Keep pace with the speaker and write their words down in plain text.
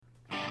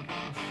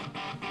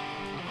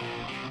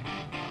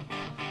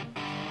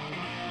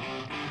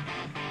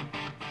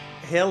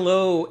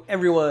Hello,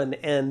 everyone,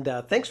 and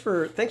thanks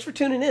for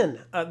tuning in.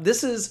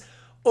 This is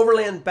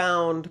Overland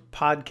Bound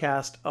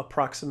podcast,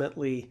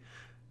 approximately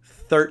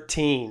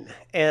 13,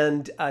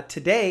 and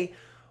today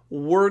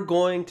we're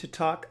going to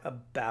talk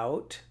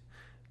about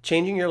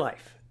changing your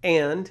life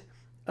and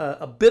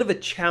a bit of a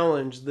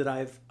challenge that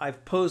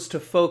I've posed to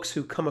folks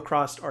who come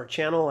across our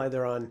channel,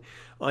 either on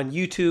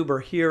YouTube or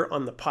here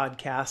on the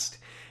podcast.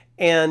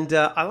 And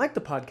I like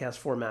the podcast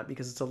format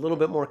because it's a little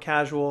bit more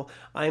casual.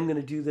 I'm going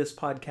to do this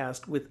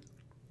podcast with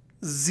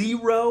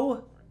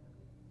 0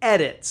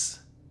 edits.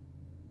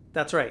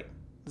 That's right,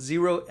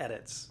 0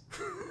 edits.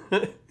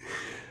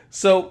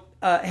 So,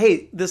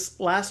 hey, this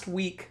last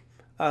week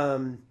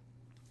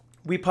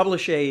we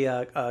publish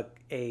a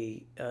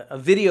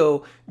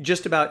video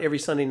just about every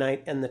Sunday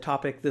night, and the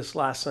topic this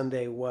last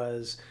Sunday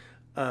was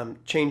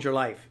change your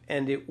life,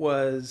 and it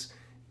was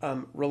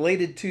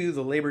related to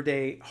the Labor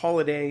Day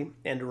holiday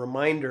and a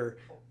reminder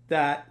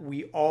that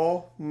we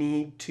all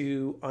need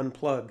to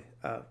unplug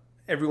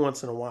every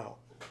once in a while.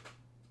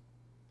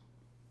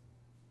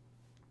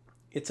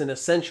 It's an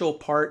essential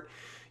part,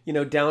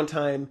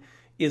 downtime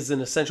is an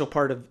essential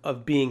part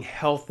of being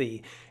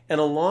healthy.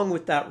 And along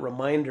with that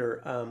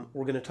reminder,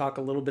 we're going to talk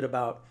a little bit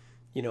about,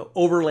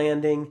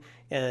 overlanding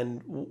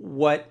and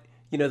what,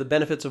 the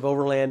benefits of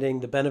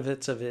overlanding, the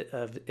benefits of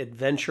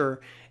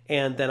adventure.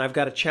 And then I've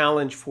got a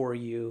challenge for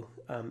you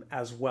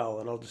as well.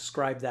 And I'll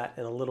describe that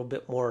in a little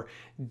bit more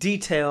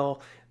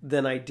detail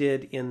than I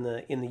did in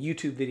the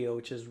YouTube video,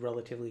 which is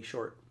relatively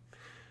short.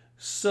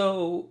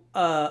 So,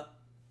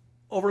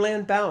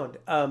 Overland Bound.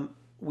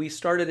 We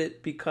started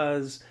it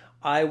because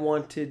I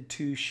wanted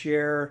to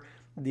share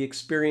the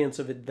experience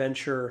of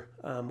adventure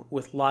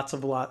with lots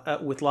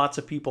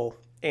of people,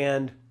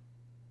 and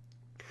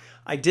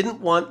I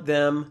didn't want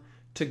them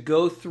to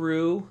go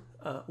through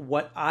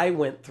what I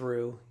went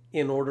through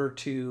in order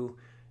to,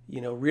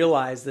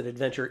 realize that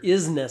adventure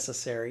is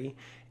necessary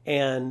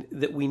and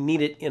that we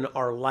need it in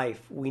our life.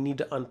 We need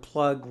to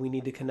unplug. We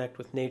need to connect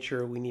with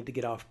nature. We need to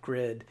get off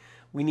grid.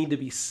 We need to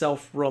be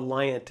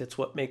self-reliant. It's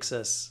what makes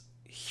us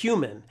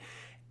human.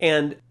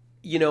 And,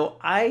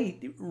 I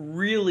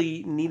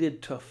really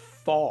needed to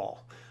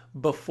fall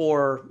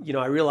before,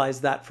 I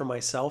realized that for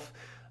myself.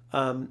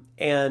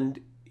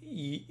 And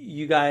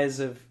you guys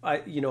have,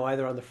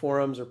 either on the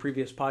forums or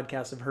previous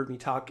podcasts have heard me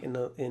talk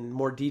in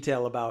more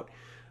detail about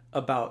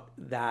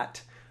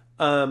that.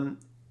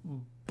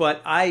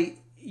 But I,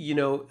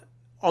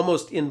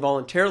 almost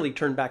involuntarily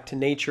turned back to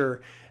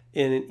nature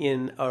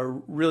in a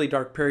really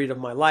dark period of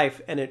my life,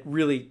 and it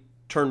really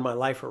turned my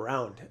life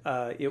around.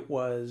 It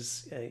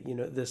was,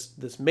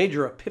 this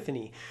major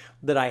epiphany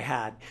that I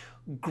had.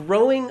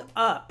 Growing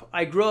up,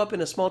 I grew up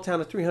in a small town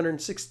of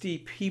 360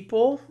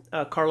 people,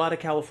 Carlotta,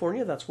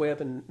 California. That's way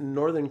up in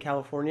Northern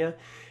California.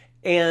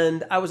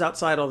 And I was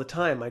outside all the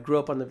time. I grew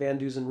up on the Van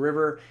Dusen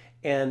River.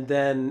 And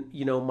then,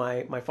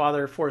 my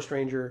father, forest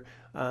ranger,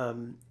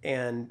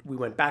 and we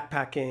went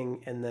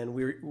backpacking. And then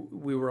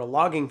we were a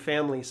logging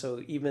family.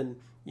 So even,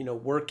 we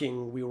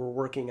were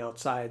working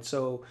outside.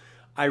 So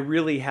I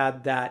really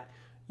had that,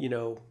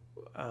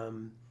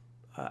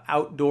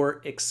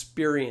 outdoor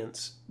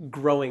experience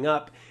growing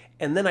up.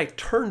 And then I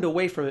turned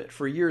away from it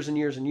for years and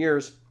years and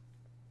years.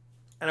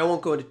 And I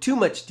won't go into too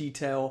much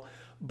detail,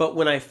 but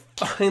when I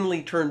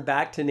finally turned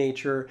back to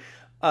nature,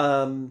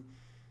 like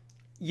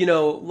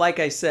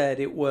I said,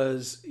 it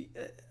was,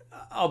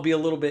 I'll be a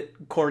little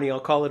bit corny, I'll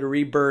call it a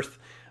rebirth,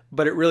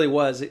 but it really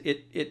was.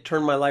 It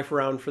turned my life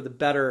around for the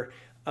better,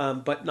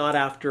 but not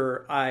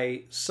after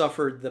I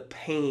suffered the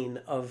pain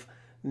of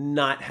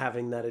not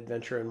having that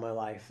adventure in my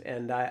life.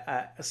 And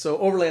so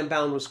Overland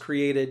Bound was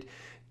created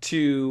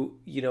to,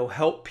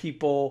 help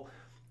people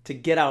to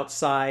get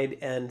outside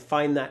and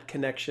find that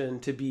connection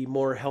to be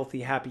more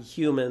healthy, happy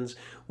humans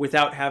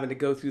without having to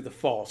go through the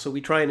fall. So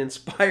we try and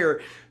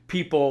inspire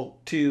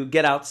people to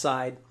get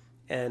outside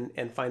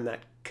and find that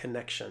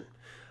connection.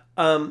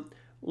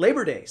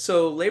 Labor Day.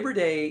 So Labor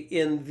Day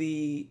in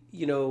the,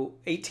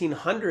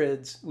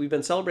 1800s, we've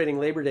been celebrating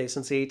Labor Day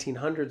since the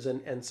 1800s,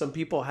 and some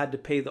people had to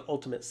pay the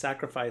ultimate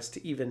sacrifice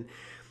to even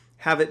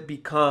have it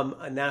become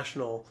a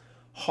national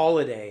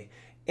holiday.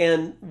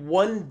 And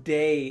one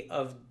day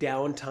of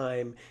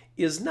downtime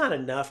is not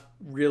enough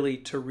really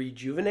to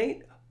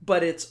rejuvenate,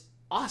 but it's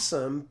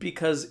awesome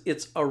because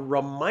it's a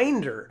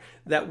reminder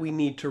that we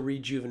need to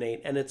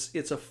rejuvenate. And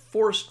it's a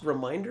forced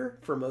reminder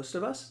for most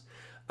of us.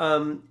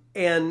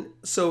 And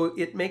so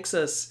it makes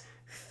us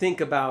think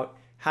about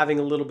having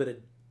a little bit of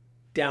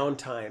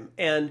downtime.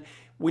 And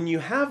when you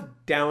have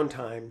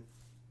downtime,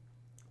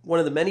 one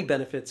of the many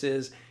benefits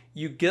is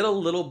you get a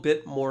little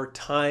bit more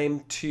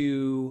time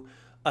to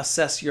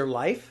assess your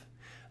life,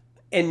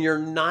 and you're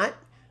not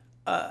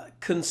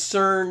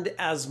concerned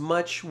as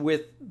much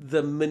with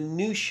the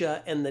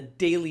minutia and the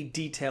daily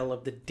detail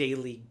of the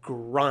daily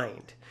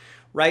grind,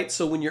 right?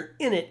 So when you're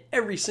in it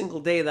every single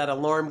day, that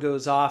alarm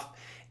goes off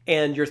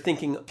and you're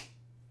thinking,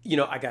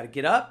 I got to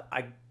get up,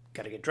 I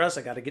got to get dressed,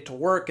 I got to get to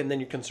work, and then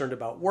you're concerned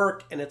about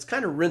work, and it's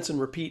kind of rinse and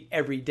repeat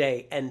every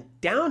day. And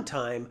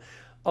downtime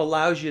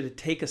allows you to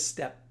take a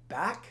step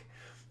back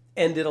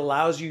And it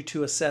allows you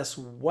to assess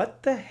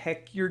what the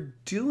heck you're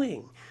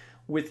doing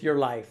with your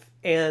life.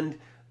 And,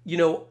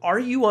 are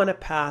you on a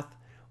path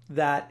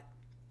that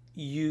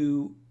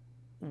you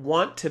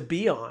want to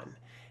be on?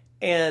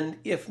 And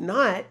if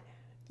not,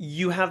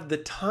 you have the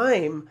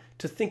time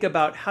to think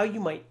about how you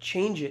might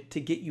change it to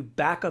get you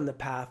back on the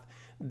path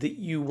that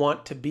you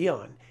want to be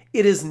on.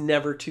 It is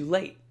never too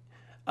late.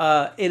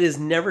 It is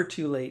never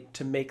too late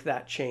to make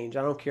that change.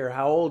 I don't care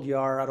how old you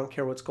are. I don't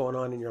care what's going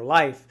on in your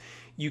life.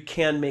 You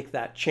can make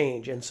that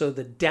change. And so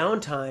the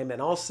downtime,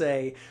 and I'll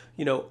say,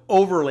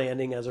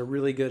 overlanding as a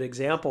really good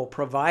example,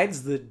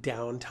 provides the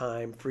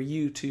downtime for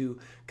you to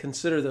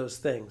consider those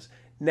things.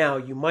 Now,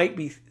 you might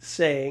be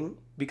saying,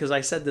 because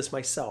I said this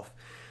myself,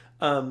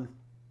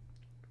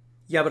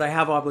 yeah, but I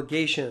have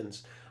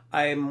obligations.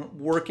 I'm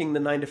working the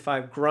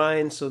 9-to-5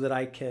 grind so that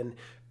I can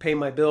pay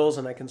my bills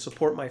and I can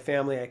support my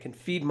family. I can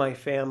feed my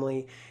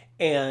family.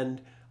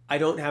 And I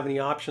don't have any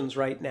options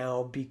right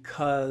now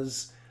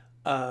because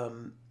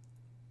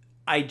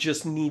I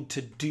just need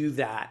to do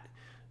that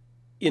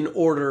in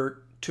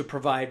order to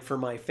provide for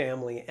my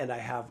family, and I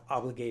have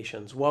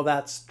obligations. Well,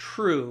 that's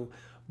true,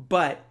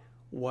 but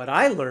what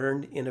I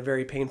learned in a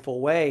very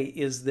painful way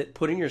is that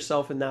putting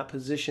yourself in that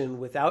position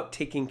without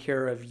taking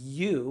care of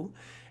you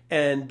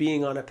and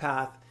being on a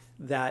path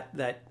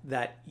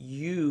that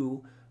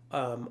you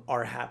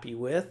are happy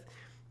with,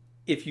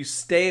 if you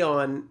stay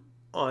on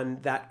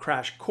that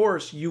crash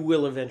course, you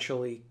will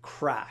eventually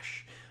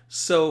crash.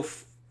 So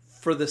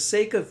for the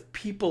sake of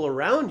people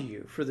around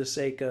you, for the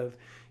sake of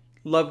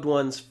loved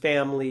ones,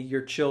 family,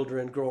 your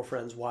children,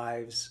 girlfriends,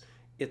 wives,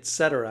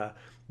 etc.,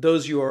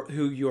 those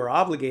who you are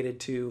obligated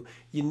to,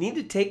 you need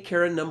to take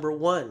care of number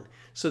one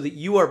so that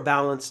you are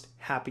balanced,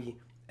 happy,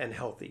 and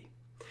healthy.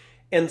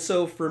 And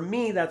so for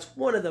me, that's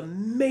one of the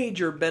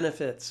major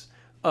benefits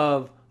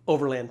of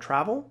overland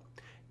travel,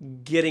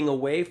 getting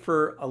away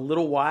for a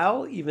little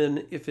while,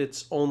 even if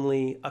it's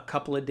only a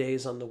couple of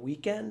days on the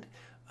weekend.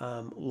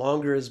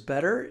 Longer is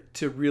better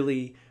to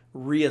really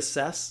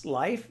reassess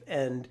life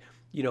and,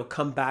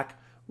 come back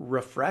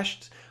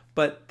refreshed.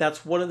 But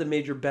that's one of the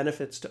major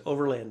benefits to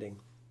overlanding.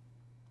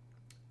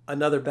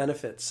 Another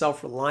benefit,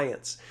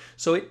 self-reliance.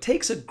 So it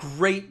takes a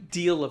great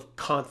deal of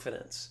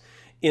confidence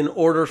in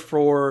order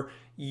for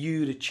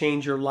you to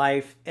change your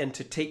life and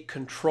to take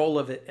control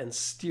of it and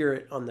steer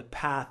it on the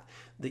path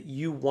that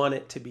you want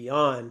it to be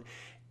on.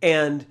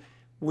 And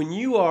when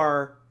you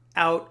are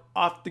out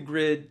off the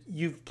grid,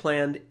 you've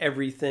planned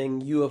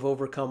everything, you have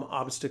overcome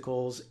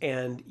obstacles,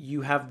 and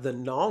you have the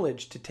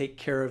knowledge to take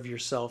care of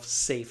yourself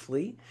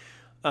safely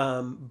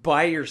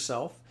by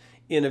yourself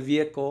in a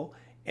vehicle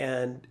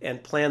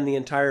and plan the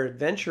entire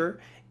adventure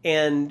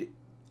and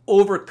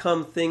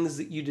overcome things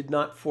that you did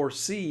not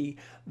foresee.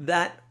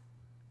 That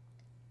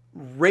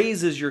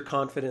raises your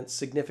confidence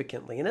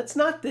significantly. And it's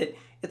not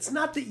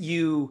that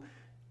you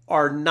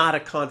are not a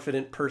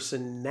confident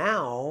person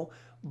now,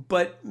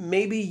 but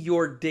maybe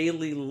your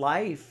daily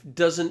life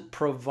doesn't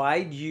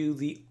provide you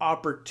the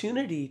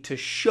opportunity to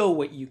show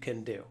what you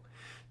can do,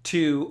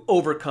 to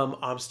overcome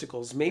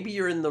obstacles. Maybe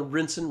you're in the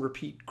rinse and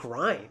repeat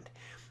grind.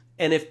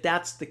 And if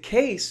that's the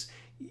case,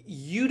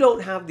 you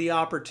don't have the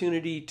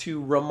opportunity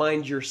to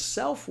remind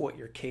yourself what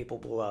you're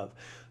capable of.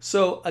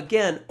 So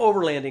again,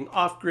 overlanding,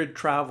 off-grid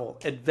travel,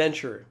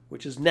 adventure,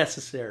 which is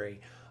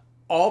necessary,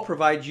 all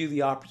provide you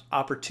the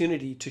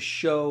opportunity to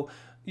show,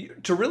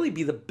 to really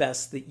be the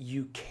best that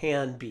you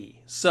can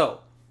be. So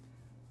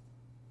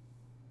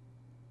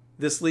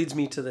this leads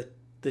me to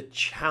the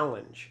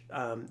challenge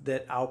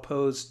that I'll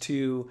pose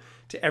to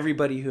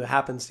everybody who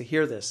happens to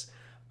hear this.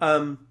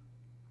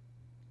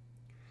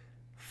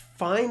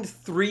 Find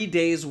 3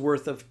 days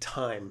worth of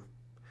time.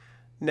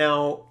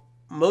 Now,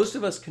 most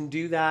of us can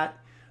do that.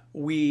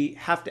 We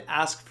have to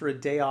ask for a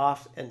day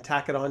off and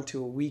tack it on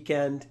to a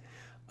weekend.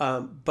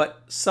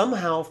 But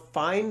somehow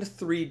find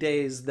 3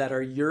 days that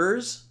are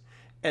yours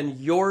and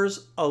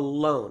yours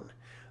alone.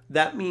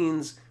 That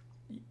means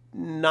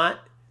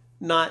not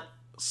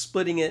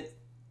splitting it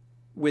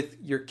with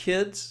your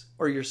kids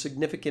or your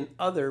significant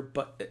other,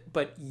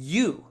 but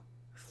you.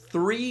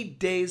 3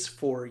 days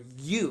for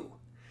you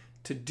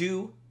to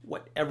do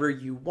whatever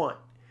you want.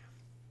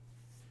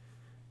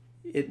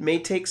 It may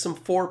take some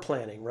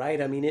foreplanning,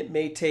 right? I mean, it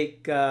may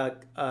take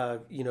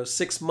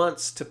 6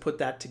 months to put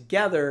that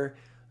together.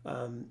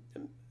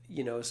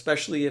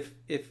 Especially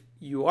if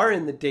you are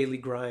in the daily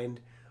grind,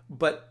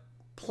 but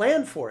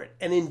plan for it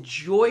and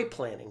enjoy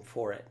planning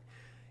for it.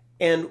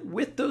 And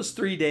with those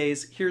 3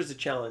 days, here's the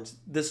challenge.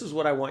 This is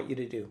what I want you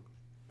to do.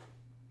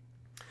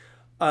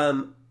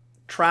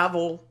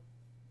 Travel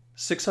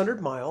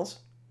 600 miles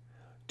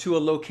to a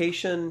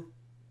location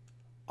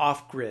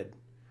off-grid,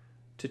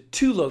 to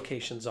 2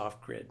 locations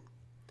off-grid.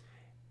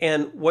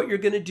 And what you're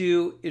going to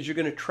do is you're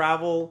going to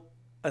travel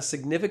a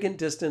significant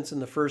distance in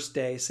the first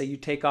day. Say you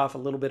take off a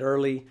little bit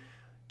early,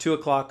 2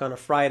 o'clock on a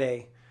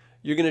Friday.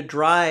 You're going to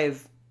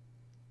drive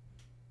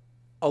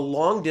a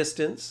long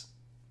distance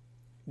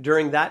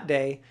during that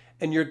day,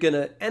 and you're going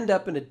to end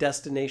up in a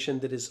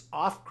destination that is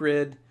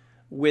off-grid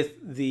with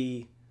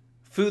the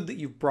food that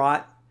you've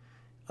brought,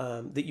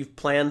 that you've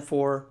planned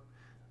for,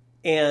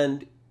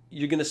 and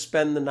you're going to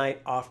spend the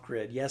night off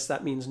grid. Yes,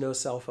 that means no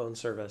cell phone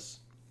service.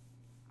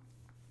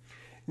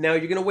 Now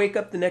you're going to wake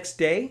up the next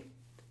day,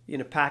 you're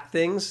going to pack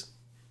things,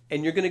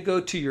 and you're going to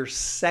go to your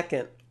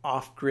second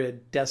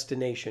off-grid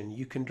destination.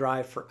 You can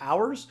drive for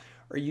hours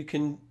or you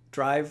can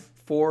drive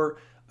for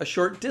a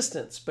short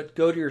distance, but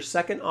go to your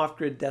second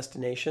off-grid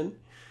destination,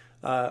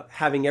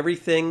 having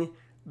everything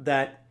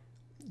that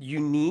you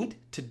need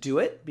to do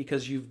it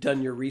because you've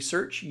done your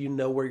research, you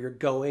know where you're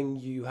going,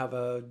 you have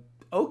a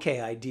okay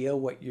idea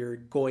what you're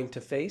going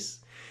to face,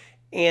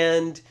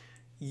 and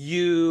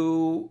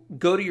you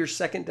go to your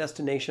second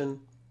destination,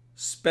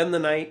 spend the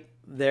night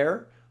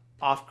there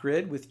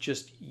off-grid with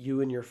just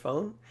you and your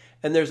phone.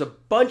 And there's a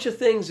bunch of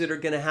things that are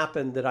going to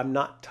happen that I'm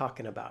not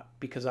talking about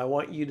because I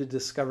want you to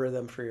discover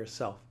them for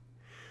yourself.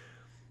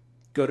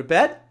 Go to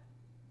bed,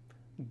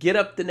 get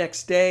up the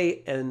next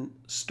day and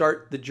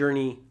start the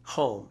journey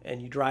home,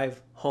 and you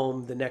drive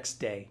home the next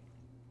day.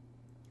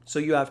 So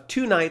you have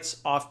 2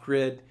 nights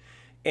off-grid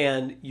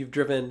and you've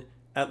driven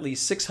at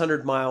least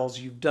 600 miles,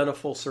 you've done a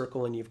full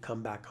circle, and you've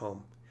come back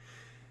home.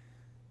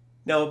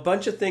 Now, a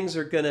bunch of things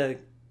are going to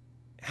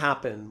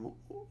happen.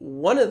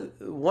 One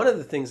of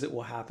the things that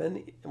will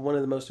happen, one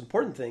of the most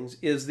important things,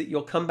 is that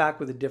you'll come back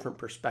with a different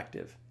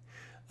perspective.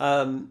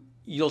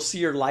 You'll see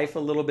your life a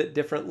little bit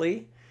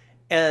differently,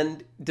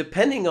 and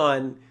depending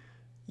on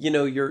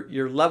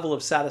your level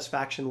of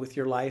satisfaction with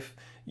your life,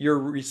 your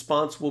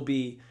response will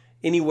be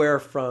anywhere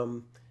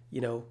from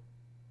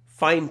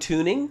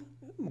fine-tuning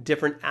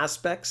different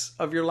aspects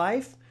of your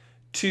life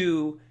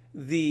to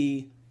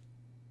the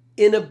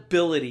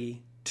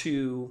inability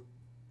to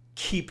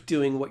keep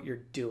doing what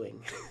you're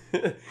doing.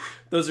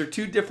 Those are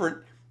 2 different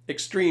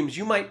extremes.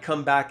 You might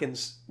come back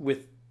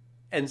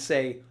and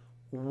say,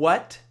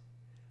 what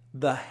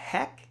the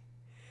heck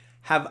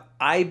have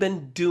I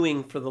been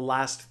doing for the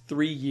last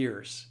 3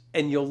 years?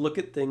 And you'll look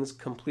at things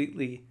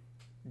completely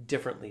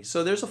differently.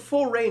 So there's a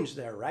full range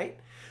there, right?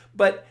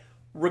 But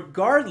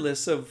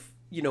regardless of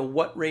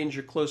what range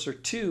you're closer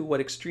to,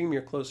 what extreme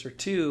you're closer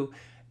to,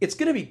 it's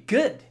going to be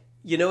good.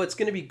 It's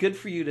going to be good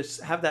for you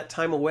to have that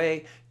time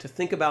away, to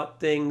think about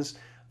things,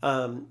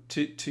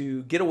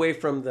 to get away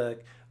from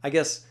get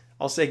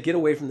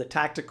away from the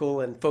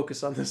tactical and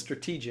focus on the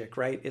strategic,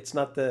 right? It's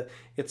not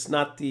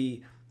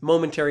the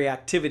momentary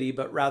activity,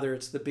 but rather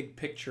it's the big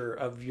picture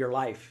of your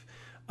life.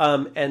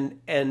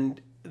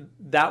 And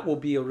that will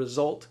be a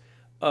result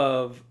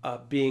of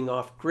being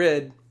off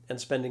grid and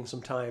spending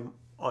some time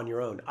on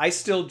your own. I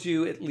still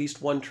do at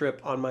least 1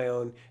 trip on my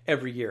own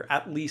every year,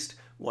 at least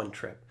 1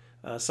 trip.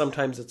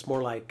 Sometimes it's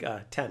more like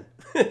 10.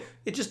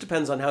 It just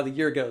depends on how the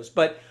year goes.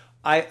 But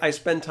I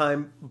spend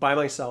time by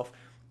myself.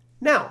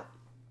 Now,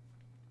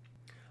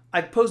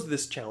 I've posed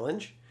this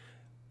challenge.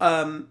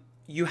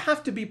 You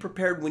have to be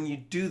prepared when you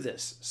do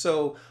this.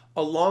 So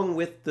along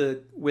with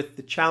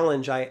the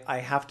challenge, I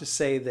have to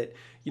say that,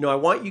 I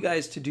want you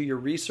guys to do your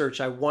research.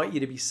 I want you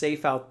to be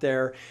safe out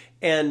there.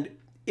 And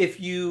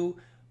if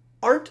you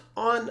aren't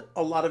on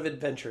a lot of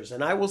adventures,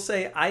 and I will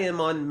say I am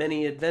on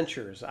many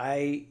adventures.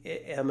 I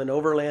am an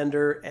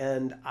overlander,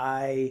 and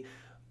I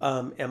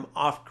am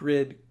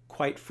off-grid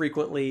quite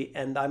frequently,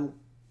 and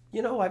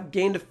I've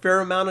gained a fair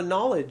amount of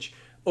knowledge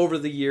over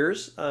the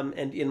years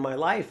and in my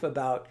life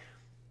about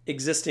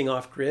existing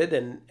off-grid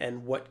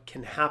and what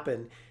can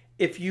happen.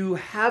 If you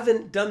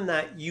haven't done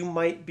that, you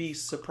might be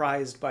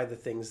surprised by the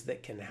things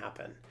that can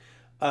happen.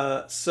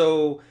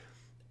 So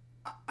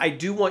I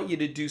do want you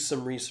to do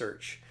some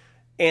research.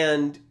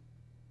 And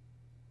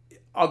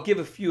I'll give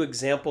a few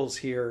examples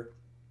here.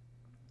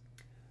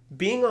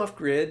 Being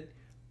off-grid,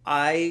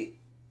 I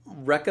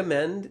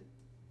recommend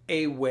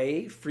a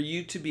way for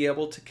you to be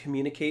able to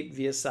communicate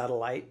via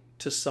satellite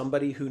to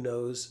somebody who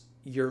knows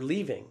you're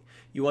leaving.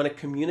 You want to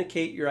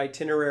communicate your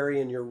itinerary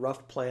and your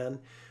rough plan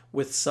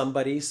with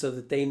somebody so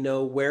that they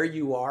know where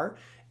you are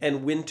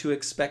and when to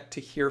expect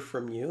to hear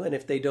from you. And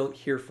if they don't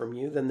hear from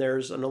you, then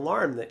there's an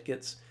alarm that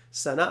gets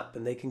sent up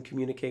and they can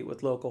communicate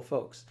with local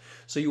folks.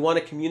 So you want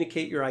to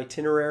communicate your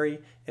itinerary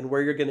and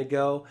where you're going to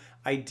go.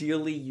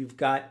 Ideally, you've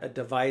got a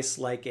device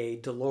like a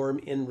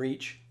DeLorme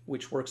InReach,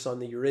 which works on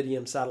the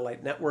Iridium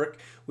satellite network,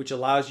 which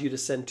allows you to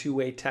send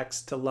 2-way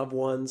text to loved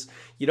ones.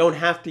 You don't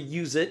have to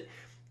use it,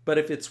 but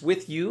if it's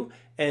with you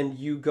and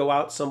you go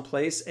out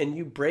someplace and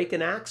you break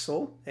an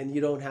axle and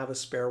you don't have a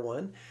spare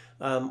one,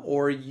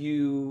 or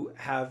you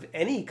have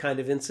any kind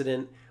of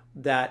incident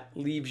that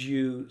leaves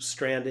you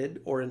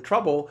stranded or in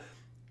trouble,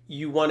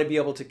 you want to be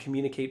able to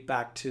communicate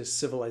back to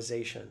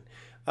civilization.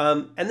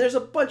 And there's a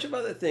bunch of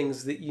other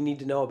things that you need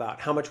to know about.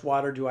 How much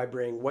water do I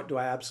bring? What do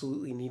I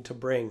absolutely need to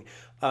bring?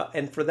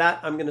 And for that,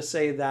 I'm going to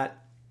say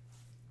that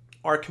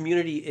our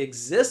community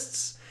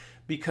exists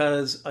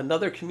because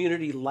another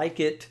community like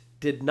it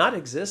did not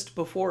exist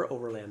before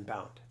Overland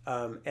Bound.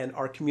 And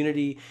our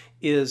community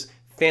is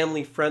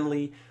family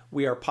friendly.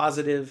 We are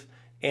positive,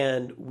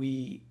 and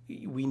we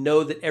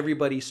know that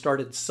everybody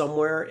started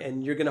somewhere,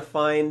 and you're going to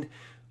find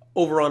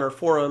over on our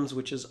forums,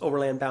 which is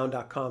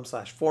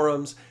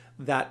overlandbound.com/forums,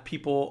 that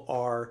people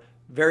are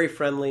very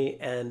friendly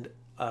and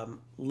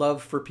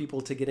love for people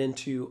to get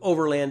into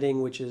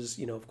overlanding, which is,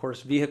 of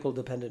course, vehicle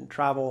dependent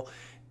travel,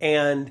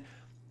 and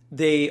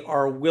they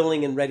are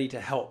willing and ready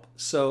to help.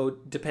 So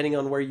depending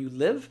on where you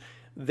live,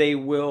 they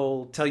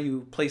will tell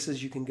you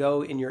places you can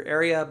go in your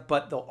area,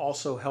 but they'll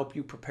also help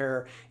you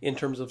prepare in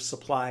terms of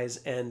supplies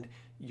and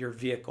your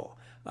vehicle.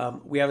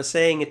 We have a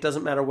saying, it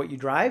doesn't matter what you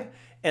drive.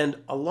 And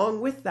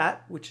along with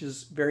that, which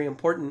is very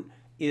important,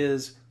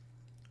 is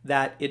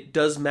that it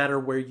does matter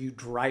where you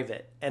drive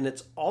it. And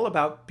it's all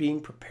about being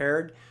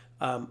prepared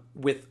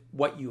with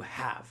what you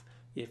have.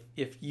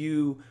 If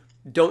you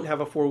don't have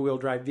a four-wheel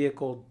drive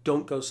vehicle,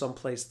 don't go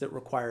someplace that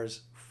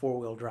requires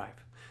four-wheel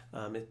drive.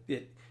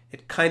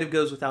 It kind of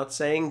goes without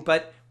saying,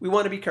 but we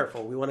want to be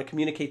careful. We want to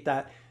communicate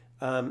that,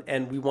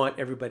 and we want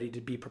everybody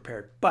to be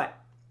prepared. But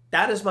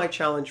that is my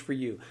challenge for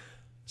you.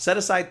 Set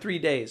aside 3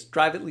 days,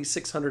 drive at least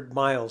 600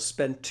 miles,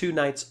 spend 2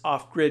 nights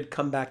off grid,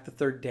 come back the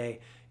third day,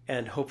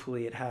 and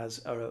hopefully it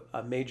has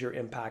a major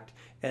impact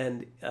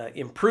and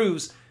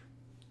improves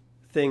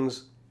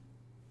things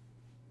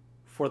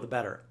for the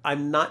better.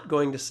 I'm not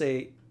going to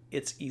say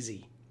it's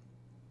easy.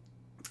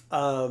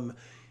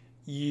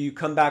 You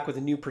come back with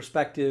a new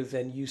perspective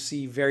and you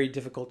see very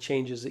difficult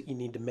changes that you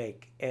need to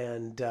make.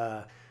 And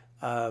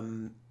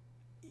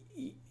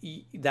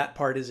that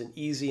part isn't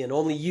easy, and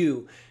only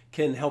you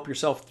can help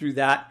yourself through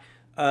that.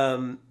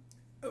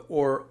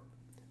 Or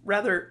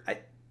rather,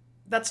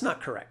 that's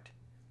not correct.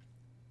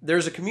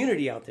 There's a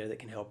community out there that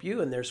can help you,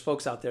 and there's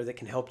folks out there that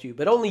can help you,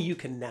 but only you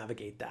can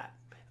navigate that.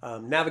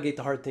 Navigate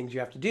the hard things you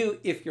have to do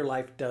if your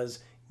life does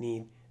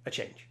need a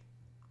change.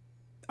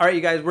 All right,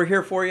 you guys, we're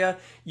here for you.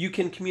 You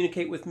can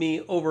communicate with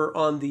me over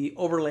on the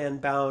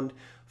Overland Bound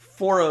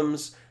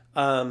forums.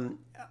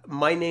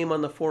 My name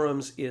on the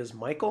forums is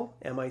Michael,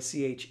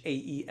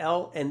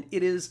 Michael, and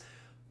it is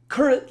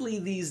currently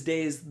these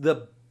days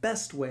the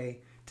best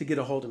way to get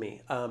a hold of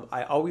me.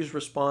 I always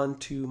respond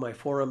to my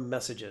forum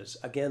messages.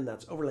 Again,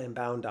 that's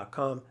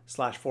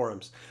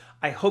overlandbound.com/forums.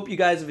 I hope you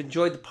guys have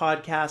enjoyed the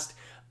podcast.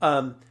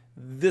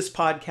 This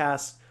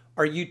podcast,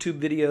 our YouTube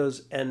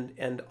videos,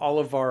 and all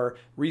of our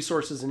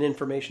resources and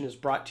information is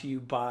brought to you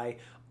by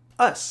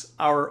us,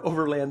 our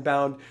Overland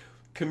Bound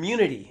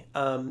community.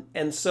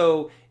 And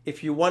so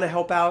if you want to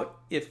help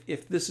out,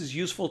 if this is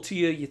useful to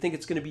you, you think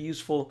it's going to be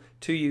useful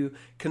to you,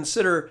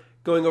 consider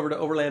going over to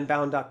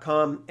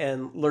overlandbound.com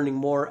and learning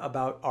more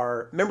about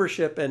our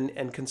membership,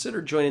 and consider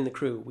joining the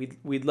crew.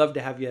 We'd love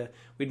to have you.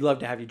 We'd love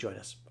to have you join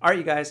us. All right,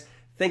 you guys,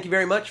 thank you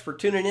very much for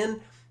tuning in.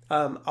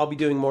 I'll be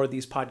doing more of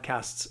these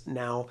podcasts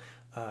now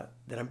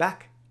that I'm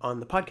back on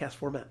the podcast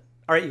format.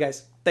 All right, you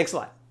guys, thanks a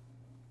lot.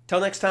 Till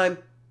next time,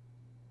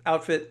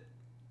 outfit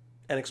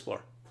and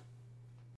explore.